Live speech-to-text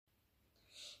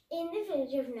In the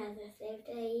village of Nazareth lived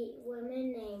a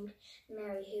woman named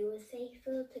Mary who was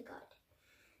faithful to God.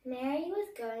 Mary was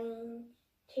going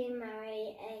to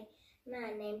marry a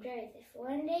man named Joseph.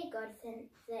 One day God sent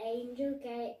the angel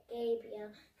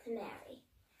Gabriel to Mary.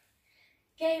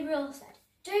 Gabriel said,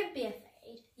 "Don't be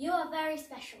afraid, you are very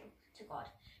special to God.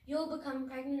 You'll become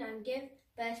pregnant and give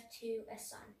birth to a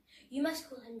son. You must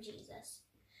call him Jesus.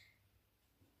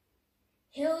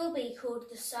 He will be called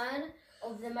the Son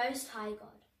of the Most High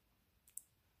God.